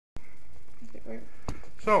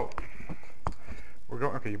So, we're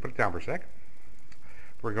going, okay, you put it down for a sec.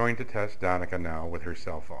 We're going to test Danica now with her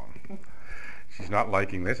cell phone. She's not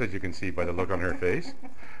liking this, as you can see by the look on her face.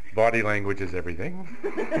 Body language is everything.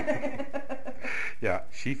 Yeah,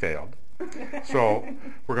 she failed. So,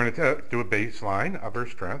 we're going to do a baseline of her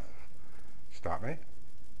strength. Stop me.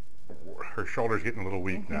 Her shoulder's getting a little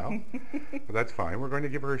weak now, but that's fine. We're going to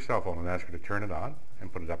give her her cell phone and ask her to turn it on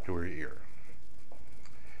and put it up to her ear.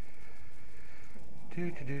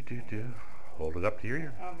 Hold it up to your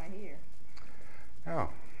ear. Oh, my ear.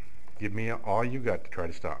 Now, give me all you got to try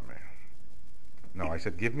to stop me. No, I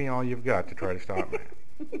said give me all you've got to try to stop me.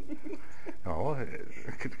 No,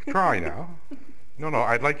 try now. No,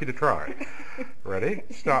 I'd like you to try. Ready?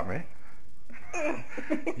 Stop me.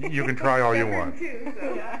 You can try all you want.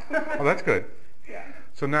 Oh, that's good. Yeah.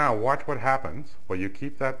 So now watch what happens. Well, you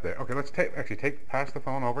keep that there. Okay, let's pass the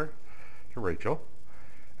phone over to Rachel,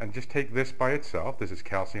 and just take this by itself. This is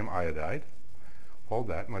calcium iodide. Hold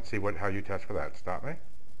that, and let's see how you test for that. Stop me.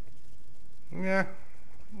 Yeah,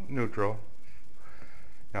 neutral.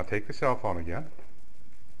 Now take the cell phone again.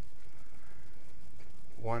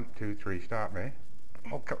 1, 2, 3. Stop me.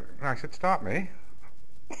 Oh, I said stop me.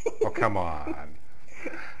 Oh, come on.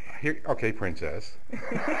 Here, okay, princess.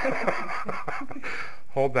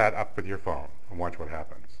 Hold that up with your phone and watch what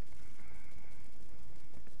happens.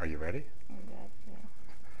 Are you ready?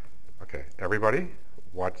 Okay, everybody,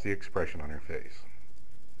 watch the expression on her face.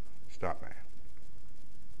 Stop me.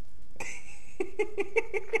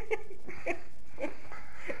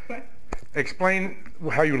 Explain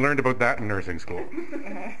how you learned about that in nursing school.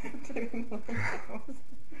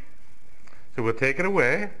 So we'll take it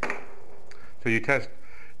away. So you test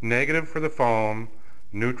negative for the foam,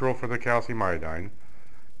 neutral for the calcium iodine,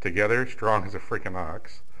 together strong as a freaking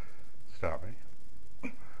ox. Stop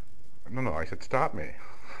me. No, I said stop me.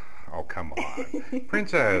 Oh, come on.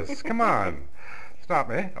 Princess, come on. Stop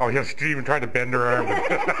me. Oh, yes, she even tried to bend her arm.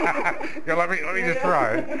 Yeah, let me just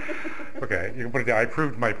try. Okay, you can put it down. I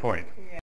proved my point.